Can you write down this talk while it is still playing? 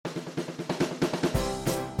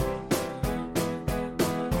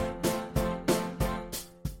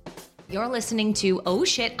You're listening to Oh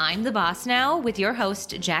Shit, I'm the Boss Now with your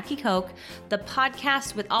host, Jackie Koch, the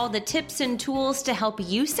podcast with all the tips and tools to help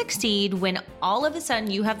you succeed when all of a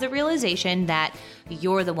sudden you have the realization that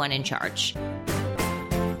you're the one in charge.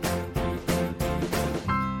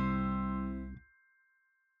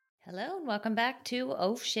 Hello and welcome back to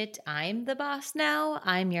Oh Shit, I'm the Boss Now.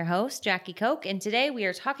 I'm your host, Jackie Koch, and today we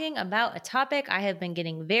are talking about a topic I have been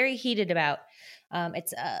getting very heated about.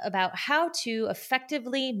 It's about how to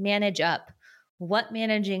effectively manage up, what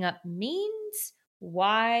managing up means,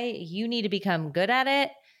 why you need to become good at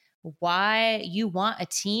it, why you want a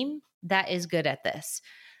team that is good at this.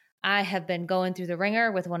 I have been going through the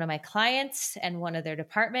ringer with one of my clients, and one of their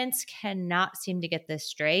departments cannot seem to get this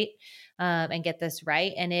straight and get this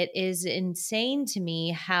right. And it is insane to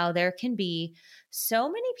me how there can be so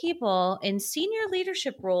many people in senior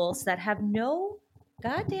leadership roles that have no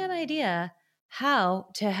goddamn idea how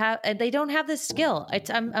to have, they don't have this skill.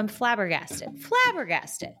 I'm flabbergasted.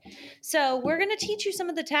 So we're going to teach you some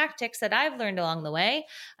of the tactics that I've learned along the way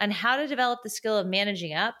on how to develop the skill of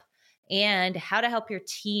managing up and how to help your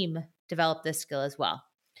team develop this skill as well.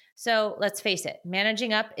 So let's face it,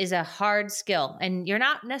 managing up is a hard skill, and you're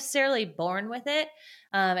not necessarily born with it.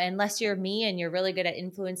 Unless you're me and you're really good at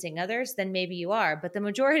influencing others, then maybe you are, but the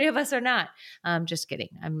majority of us are not. Just kidding.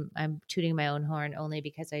 I'm tooting my own horn only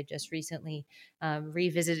because I just recently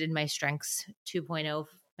revisited my Strengths 2.0,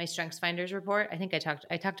 my Strengths Finders report. I think I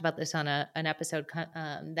talked about this on an episode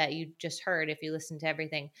that you just heard if you listened to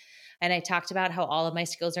everything. And I talked about how all of my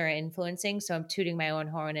skills are influencing. So I'm tooting my own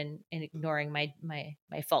horn and ignoring my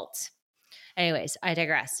faults. Anyways, I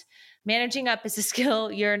digress. Managing up is a skill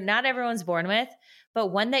not everyone's born with, but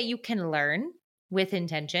one that you can learn with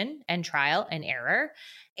intention and trial and error.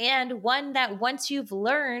 And one that once you've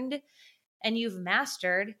learned and you've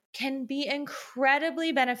mastered can be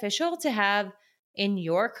incredibly beneficial to have in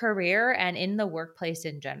your career and in the workplace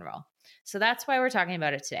in general. So that's why we're talking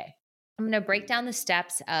about it today. I'm going to break down the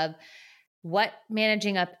steps of what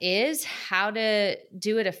managing up is, how to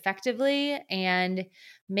do it effectively, and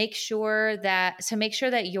make sure that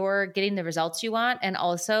you're getting the results you want, and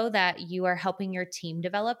also that you are helping your team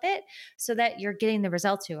develop it so that you're getting the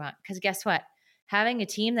results you want. Because guess what? Having a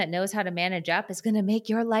team that knows how to manage up is going to make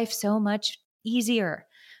your life so much easier.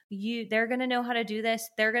 They're going to know how to do this.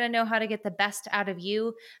 They're going to know how to get the best out of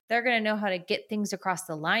you. They're going to know how to get things across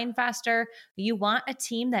the line faster. You want a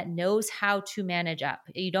team that knows how to manage up.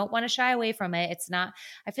 You don't want to shy away from it.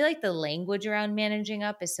 I feel like the language around managing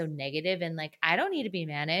up is so negative and like, I don't need to be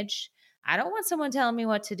managed. I don't want someone telling me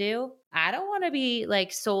what to do. I don't want to be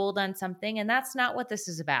like sold on something. And that's not what this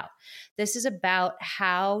is about. This is about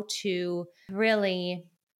how to really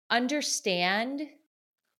understand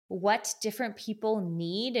what different people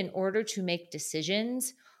need in order to make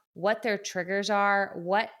decisions, what their triggers are,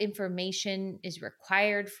 what information is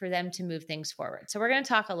required for them to move things forward. So we're going to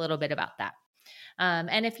talk a little bit about that.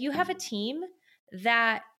 And if you have a team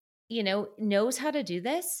that, knows how to do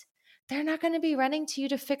this, they're not going to be running to you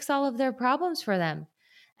to fix all of their problems for them.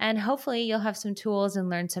 And hopefully you'll have some tools and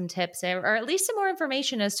learn some tips or at least some more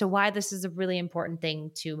information as to why this is a really important thing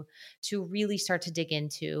to really start to dig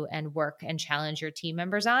into and work and challenge your team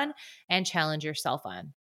members on and challenge yourself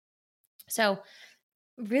on. So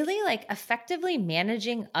really like effectively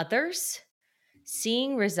managing others,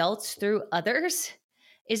 seeing results through others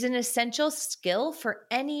is an essential skill for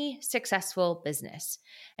any successful business.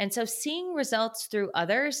 And so seeing results through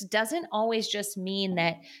others doesn't always just mean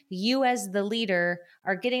that you as the leader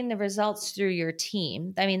are getting the results through your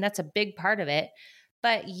team. I mean, that's a big part of it.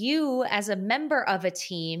 But you as a member of a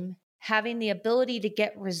team having the ability to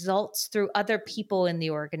get results through other people in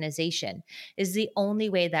the organization is the only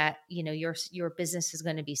way that, your business is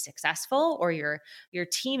going to be successful or your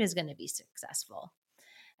team is going to be successful.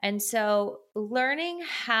 And so learning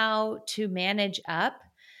how to manage up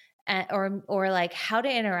or like how to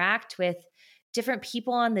interact with different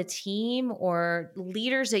people on the team or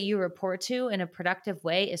leaders that you report to in a productive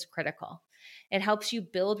way is critical. It helps you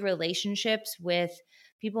build relationships with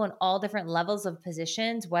people in all different levels of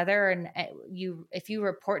positions, if you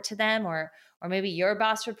report to them or maybe your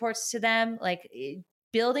boss reports to them, like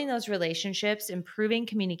building those relationships, improving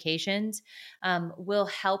communications will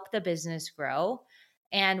help the business grow.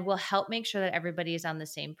 And will help make sure that everybody is on the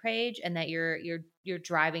same page and that you're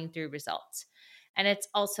driving through results. And it's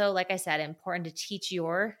also, like I said, important to teach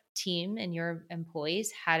your team and your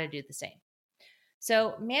employees how to do the same.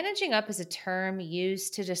 So managing up is a term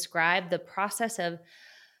used to describe the process of,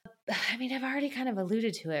 I've already kind of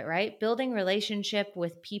alluded to it, right? Building relationship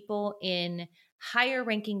with people in higher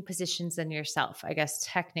ranking positions than yourself, I guess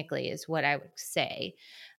technically is what I would say.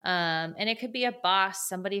 And it could be a boss,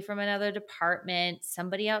 somebody from another department,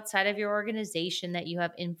 somebody outside of your organization that you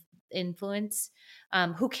have influence,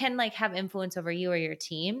 who can like have influence over you or your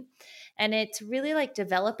team. And it's really like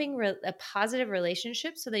developing a positive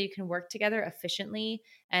relationship so that you can work together efficiently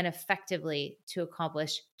and effectively to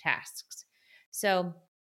accomplish tasks. So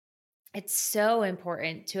it's so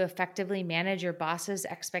important to effectively manage your boss's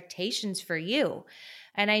expectations for you.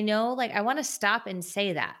 And I know, like, I want to stop and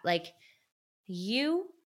say that, like, you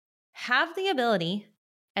have the ability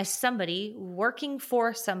as somebody working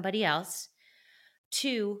for somebody else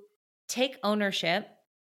to take ownership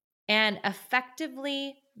and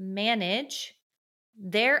effectively manage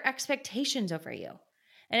their expectations over you.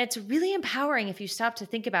 And it's really empowering if you stop to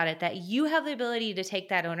think about it, that you have the ability to take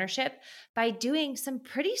that ownership by doing some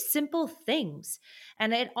pretty simple things.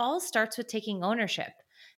 And it all starts with taking ownership.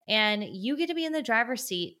 And you get to be in the driver's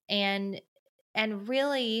seat and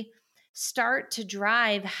really start to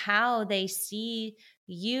drive how they see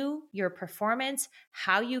you, your performance,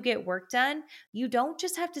 how you get work done. You don't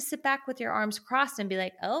just have to sit back with your arms crossed and be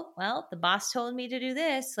like, oh, well, the boss told me to do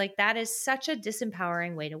this. Like, that is such a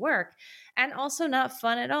disempowering way to work and also not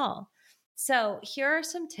fun at all. So here are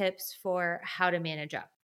some tips for how to manage up.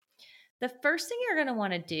 The first thing you're going to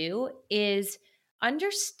want to do is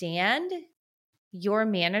understand your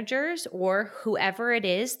managers or whoever it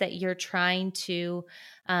is that you're trying to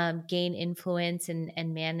gain influence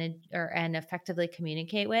and manage and effectively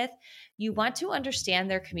communicate with. You want to understand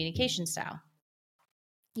their communication style.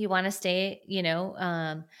 You want to stay, you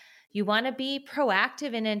want to be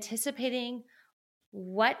proactive in anticipating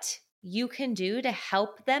what you can do to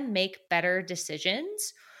help them make better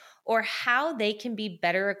decisions or how they can be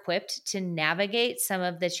better equipped to navigate some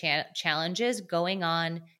of the challenges going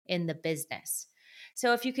on in the business.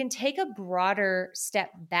 So if you can take a broader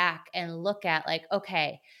step back and look at like,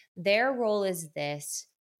 okay, their role is this.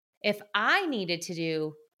 If I needed to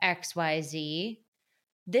do XYZ,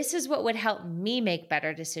 this is what would help me make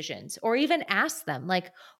better decisions. Or even ask them,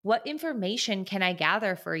 like, what information can I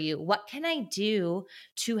gather for you? What can I do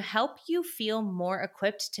to help you feel more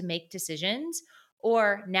equipped to make decisions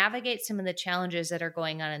or navigate some of the challenges that are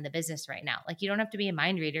going on in the business right now? Like, you don't have to be a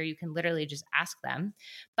mind reader. You can literally just ask them.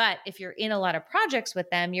 But if you're in a lot of projects with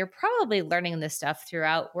them, you're probably learning this stuff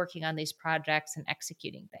throughout working on these projects and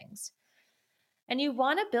executing things. And you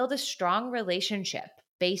want to build a strong relationship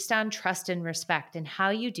based on trust and respect. And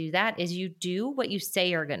how you do that is you do what you say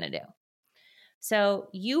you're going to do. So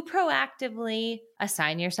you proactively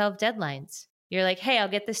assign yourself deadlines. You're like, hey, I'll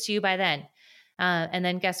get this to you by then. And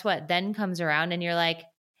then guess what? Then comes around and you're like,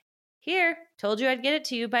 here, told you I'd get it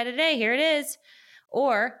to you by today. Here it is.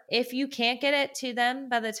 Or if you can't get it to them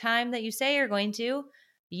by the time that you say you're going to,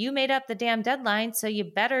 you made up the damn deadline. So you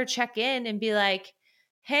better check in and be like,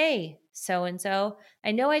 hey, so-and-so,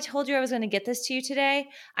 I know I told you I was going to get this to you today.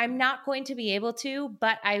 I'm not going to be able to,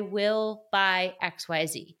 but I will by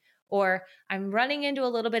XYZ. Or I'm running into a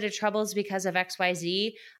little bit of troubles because of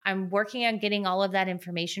XYZ. I'm working on getting all of that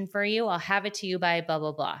information for you. I'll have it to you by blah,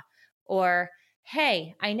 blah, blah. Or,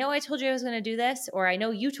 hey, I know I told you I was going to do this, or I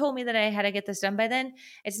know you told me that I had to get this done by then.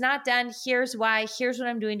 It's not done. Here's why. Here's what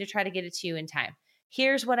I'm doing to try to get it to you in time.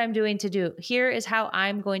 Here's what I'm doing to do. Here is how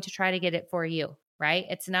I'm going to try to get it for you. Right?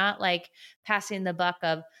 It's not like passing the buck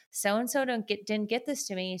of so-and-so didn't get this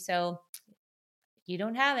to me. So you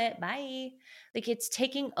don't have it. Bye. Like, it's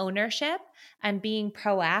taking ownership and being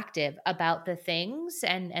proactive about the things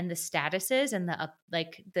and the statuses and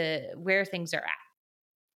the where things are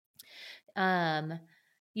at.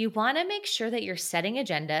 You want to make sure that you're setting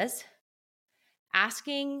agendas,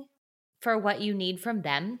 asking for what you need from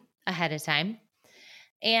them ahead of time,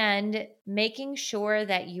 and making sure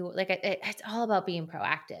that you it's all about being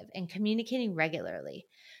proactive and communicating regularly.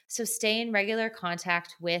 So stay in regular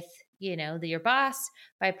contact with, your boss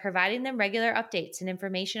by providing them regular updates and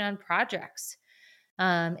information on projects.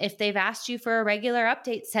 If they've asked you for a regular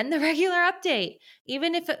update, send the regular update.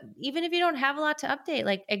 Even if you don't have a lot to update,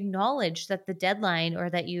 like, acknowledge that the deadline or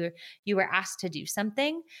that you were asked to do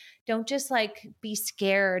something. Don't just like be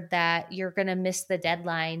scared that you're going to miss the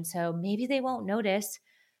deadline. So maybe they won't notice.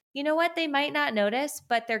 You know what? They might not notice,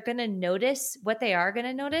 but they're going to notice. What they are going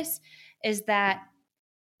to notice is that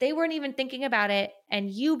they weren't even thinking about it, and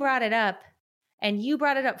you brought it up, and you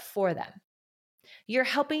brought it up for them. You're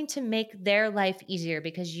helping to make their life easier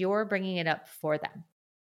because you're bringing it up for them,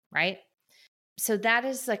 right? So that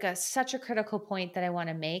is like such a critical point that I want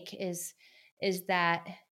to make is that,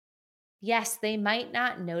 yes, they might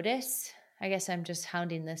not notice. I guess I'm just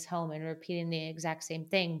hounding this home and repeating the exact same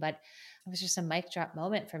thing, but It was just a mic drop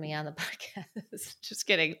moment for me on the podcast. Just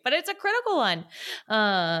kidding. But it's a critical one.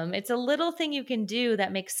 It's a little thing you can do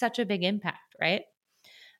that makes such a big impact, right?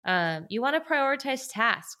 You want to prioritize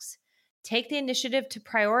tasks. Take the initiative to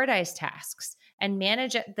prioritize tasks and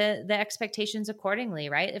manage the expectations accordingly,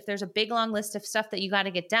 right? If there's a big long list of stuff that you got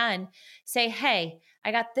to get done, say, hey,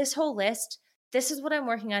 I got this whole list. This is what I'm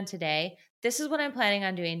working on today. This is what I'm planning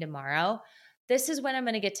on doing tomorrow. This is when I'm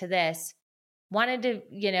going to get to this. Wanted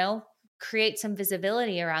to, create some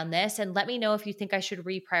visibility around this, and let me know if you think I should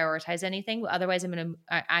reprioritize anything. Otherwise,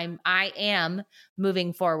 I am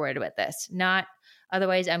moving forward with this. Not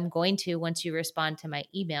otherwise I'm going to once you respond to my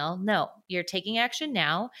email. No, you're taking action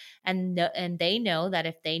now, and they know that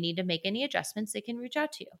if they need to make any adjustments, they can reach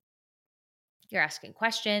out to you. You're asking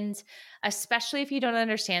questions, especially if you don't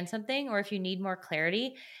understand something or if you need more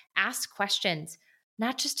clarity. Ask questions,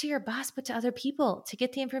 not just to your boss, but to other people to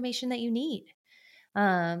get the information that you need.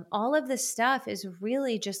 All of this stuff is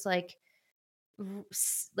really just like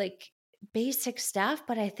basic stuff,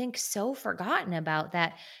 but I think so forgotten about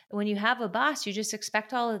that. When you have a boss, you just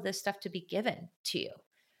expect all of this stuff to be given to you.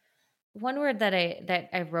 One word that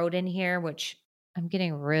I wrote in here, which I'm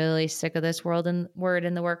getting really sick of this word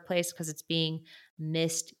in the workplace because it's being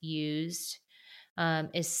misused,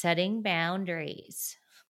 is setting boundaries.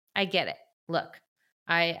 I get it. Look,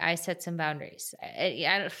 I set some boundaries.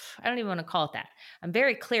 I don't even want to call it that. I'm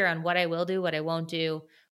very clear on what I will do, what I won't do,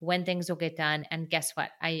 when things will get done. And guess what?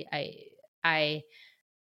 I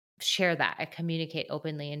share that. I communicate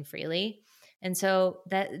openly and freely. And so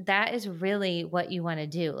that is really what you want to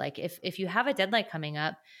do. Like if you have a deadline coming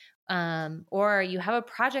up, or you have a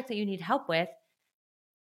project that you need help with,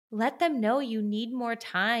 let them know you need more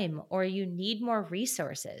time or you need more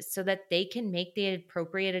resources so that they can make the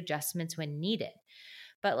appropriate adjustments when needed.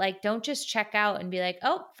 But don't just check out and be like,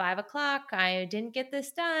 oh, 5:00, I didn't get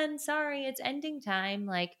this done. Sorry, it's ending time.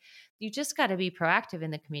 You just got to be proactive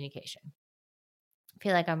in the communication. I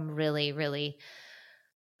feel like I'm really, really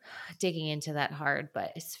digging into that hard,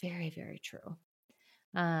 but it's very, very true.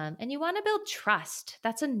 And you want to build trust.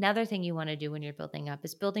 That's another thing you want to do when you're building up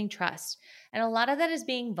is building trust. And a lot of that is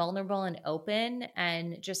being vulnerable and open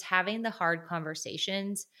and just having the hard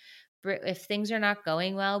conversations. If things are not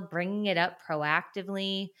going well, bringing it up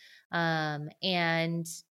proactively, and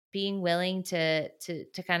being willing to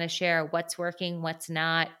kind of share what's working, what's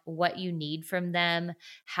not, what you need from them,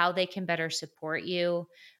 how they can better support you.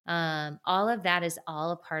 All of that is all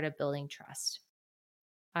a part of building trust.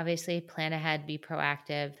 Obviously, plan ahead, be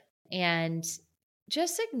proactive, and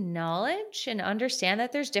just acknowledge and understand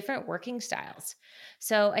that there's different working styles.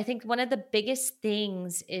 So I think one of the biggest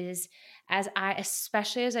things is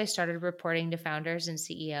especially as I started reporting to founders and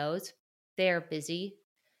CEOs, they are busy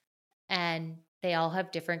and they all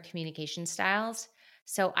have different communication styles.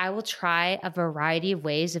 So I will try a variety of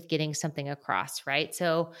ways of getting something across, right?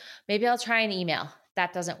 So maybe I'll try an email.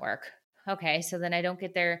 That doesn't work. Okay. So then I don't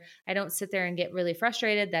sit there and get really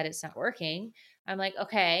frustrated that it's not working. I'm like,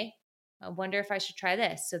 okay, I wonder if I should try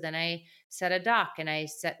this. So then I set a doc and I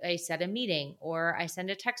set a meeting or I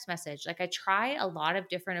send a text message. I try a lot of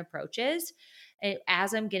different approaches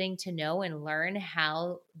as I'm getting to know and learn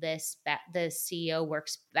how the CEO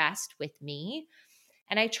works best with me.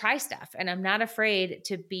 And I try stuff and I'm not afraid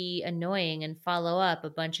to be annoying and follow up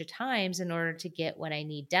a bunch of times in order to get what I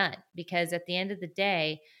need done. Because at the end of the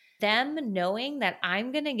day, them knowing that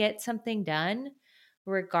I'm going to get something done,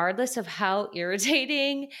 regardless of how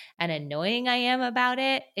irritating and annoying I am about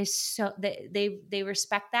it, is so they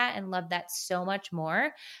respect that and love that so much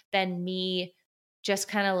more than me just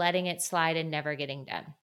kind of letting it slide and never getting done.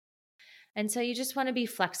 And so you just want to be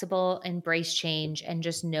flexible, embrace change, and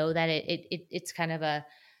just know that it's kind of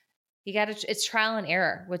it's trial and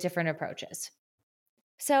error with different approaches.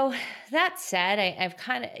 So that said, I've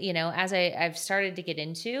kind of, as I've started to get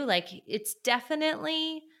into, it's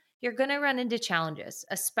definitely, you're going to run into challenges,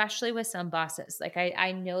 especially with some bosses.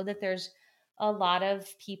 I know that there's a lot of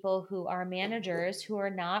people who are managers who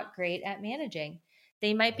are not great at managing.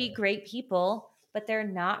 They might be great people, but they're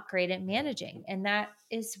not great at managing. And that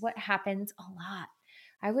is what happens a lot.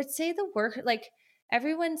 I would say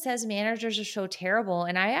everyone says managers are so terrible.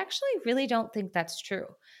 And I actually really don't think that's true.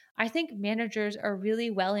 I think managers are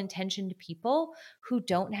really well-intentioned people who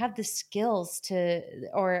don't have the skills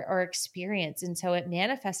or experience. And so it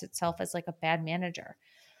manifests itself as a bad manager.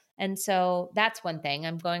 And so that's one thing.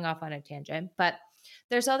 I'm going off on a tangent, but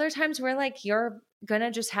there's other times where you're going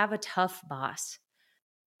to just have a tough boss.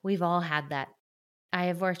 We've all had that. I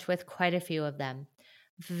have worked with quite a few of them.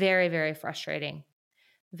 Very, very frustrating.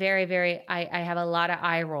 Very, very, I have a lot of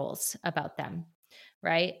eye rolls about them.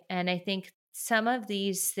 Right. And I think some of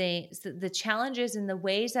these things, the challenges and the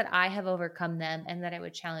ways that I have overcome them and that I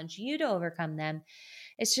would challenge you to overcome them,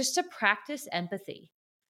 is just to practice empathy.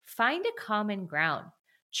 Find a common ground.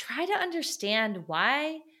 Try to understand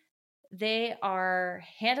why they are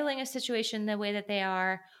handling a situation the way that they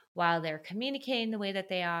are, while they're communicating the way that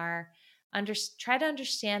they are. Try to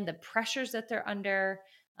understand the pressures that they're under,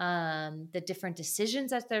 the different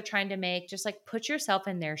decisions that they're trying to make. Just like put yourself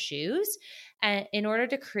in their shoes, and in order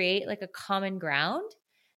to create like a common ground,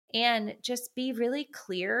 and just be really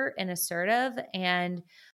clear and assertive and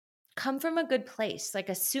come from a good place. Like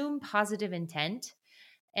assume positive intent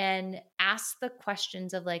and ask the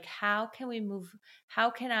questions of like, how can we move? How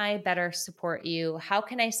can I better support you? How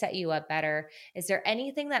can I set you up better? Is there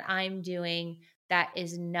anything that I'm doing that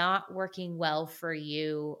is not working well for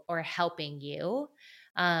you or helping you?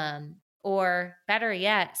 Or better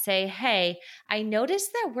yet, say, hey, I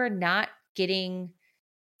noticed that we're not getting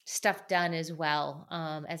stuff done as well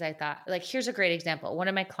as I thought. Like, here's a great example. One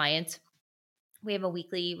of my clients, we have a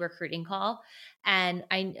weekly recruiting call, and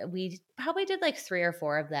we probably did like 3 or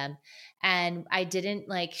 4 of them, and I didn't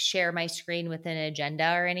like share my screen with an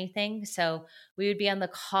agenda or anything. So we would be on the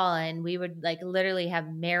call and we would like literally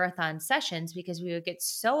have marathon sessions because we would get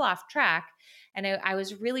so off track, and I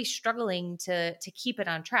was really struggling to keep it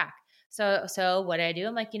on track. So what I do,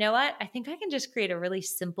 I'm like, you know what, I think I can just create a really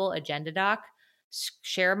simple agenda doc,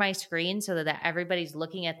 share my screen so that everybody's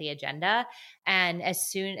looking at the agenda, and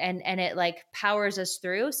it like powers us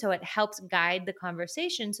through, so it helps guide the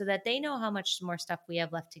conversation so that they know how much more stuff we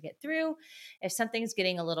have left to get through. If something's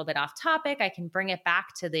getting a little bit off topic, I can bring it back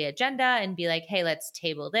to the agenda and be like, hey, let's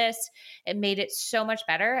table this. It made it so much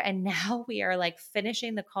better, and now we are like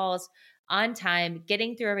finishing the calls on time,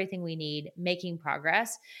 getting through everything we need, making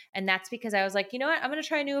progress. And that's because I was like, you know what, I'm going to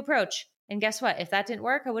try a new approach. And guess what? If that didn't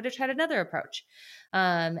work, I would have tried another approach.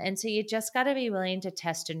 And so you just got to be willing to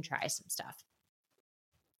test and try some stuff.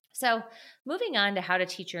 So moving on to how to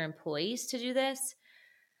teach your employees to do this,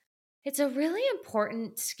 it's a really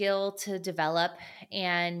important skill to develop.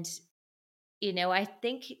 And, I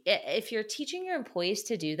think if you're teaching your employees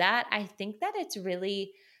to do that, I think that it's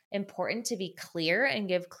really important to be clear and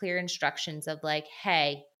give clear instructions of like,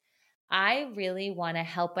 hey, I really want to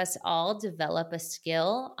help us all develop a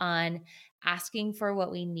skill on asking for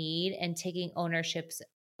what we need and taking ownership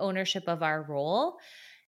of our role.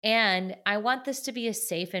 And I want this to be a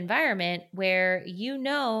safe environment where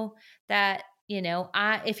that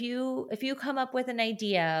if you come up with an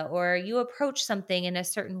idea or you approach something in a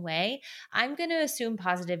certain way, I'm going to assume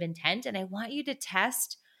positive intent, and I want you to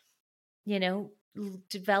test,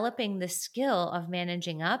 developing the skill of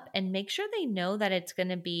managing up and make sure they know that it's going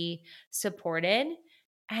to be supported,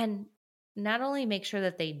 and not only make sure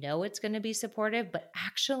that they know it's going to be supportive, but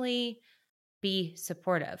actually be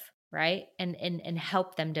supportive, right? And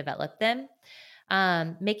help them develop them.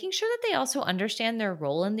 Making sure that they also understand their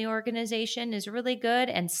role in the organization is really good,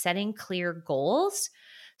 and setting clear goals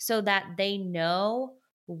so that they know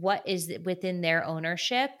what is within their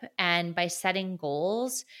ownership. And by setting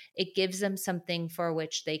goals, it gives them something for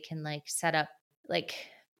which they can like set up like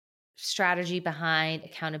strategy behind,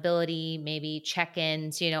 accountability, maybe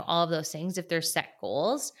check-ins, all of those things if they're set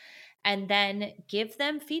goals. And then give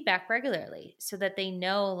them feedback regularly so that they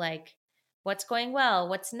know like what's going well,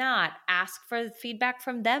 what's not. Ask for feedback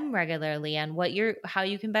from them regularly on how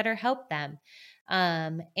you can better help them.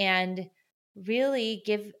 And really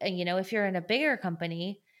give, if you're in a bigger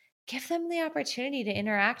company, give them the opportunity to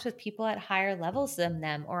interact with people at higher levels than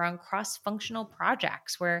them, or on cross-functional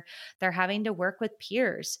projects where they're having to work with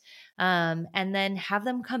peers. And then have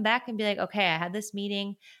them come back and be like, okay, I had this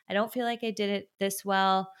meeting. I don't feel like I did it this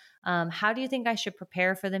well. How do you think I should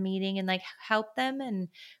prepare for the meeting? And like help them and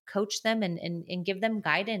coach them and give them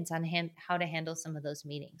guidance on how to handle some of those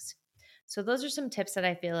meetings. So those are some tips that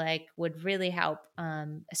I feel like would really help,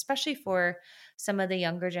 especially for some of the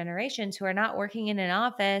younger generations who are not working in an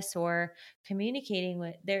office or communicating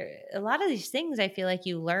with a lot of these things I feel like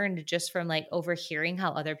you learned just from like overhearing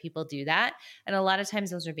how other people do that. And a lot of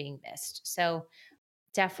times those are being missed. So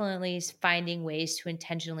definitely finding ways to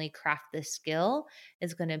intentionally craft this skill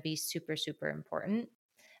is going to be super, super important.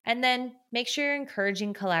 And then make sure you're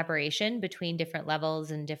encouraging collaboration between different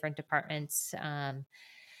levels and different departments,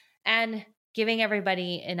 and giving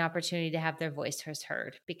everybody an opportunity to have their voice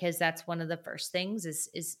heard, because that's one of the first things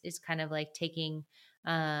is kind of like taking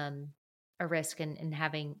a risk and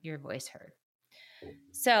having your voice heard.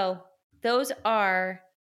 So those are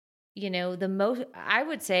the most, I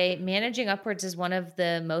would say managing upwards is one of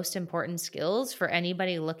the most important skills for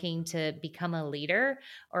anybody looking to become a leader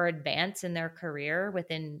or advance in their career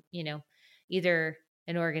within, either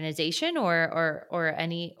an organization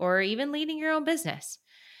or even leading your own business.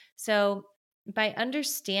 So by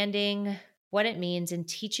understanding what it means and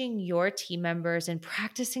teaching your team members and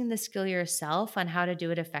practicing the skill yourself on how to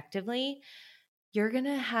do it effectively, you're going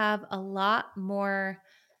to have a lot more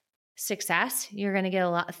success. You're going to get a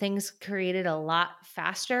lot of things created a lot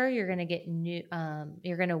faster. You're going to get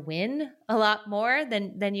you're going to win a lot more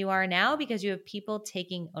than you are now because you have people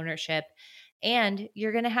taking ownership, and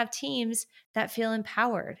you're going to have teams that feel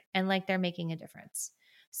empowered and like they're making a difference.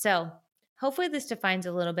 So hopefully this defines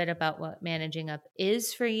a little bit about what managing up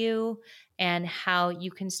is for you and how you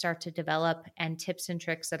can start to develop, and tips and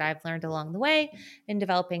tricks that I've learned along the way in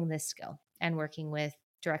developing this skill and working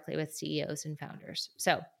directly with CEOs and founders.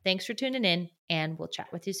 So thanks for tuning in, and we'll chat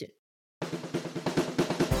with you soon.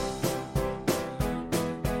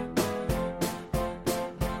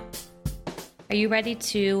 Are you ready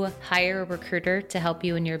to hire a recruiter to help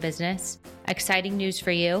you in your business? Exciting news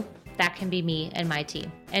for you. That can be me and my team.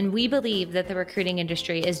 And we believe that the recruiting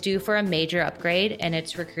industry is due for a major upgrade in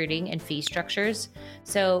its recruiting and fee structures.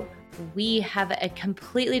 So we have a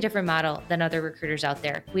completely different model than other recruiters out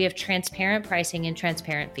there. We have transparent pricing and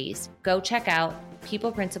transparent fees. Go check out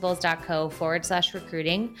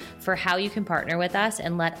peopleprinciples.co/recruiting for how you can partner with us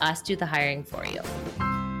and let us do the hiring for you.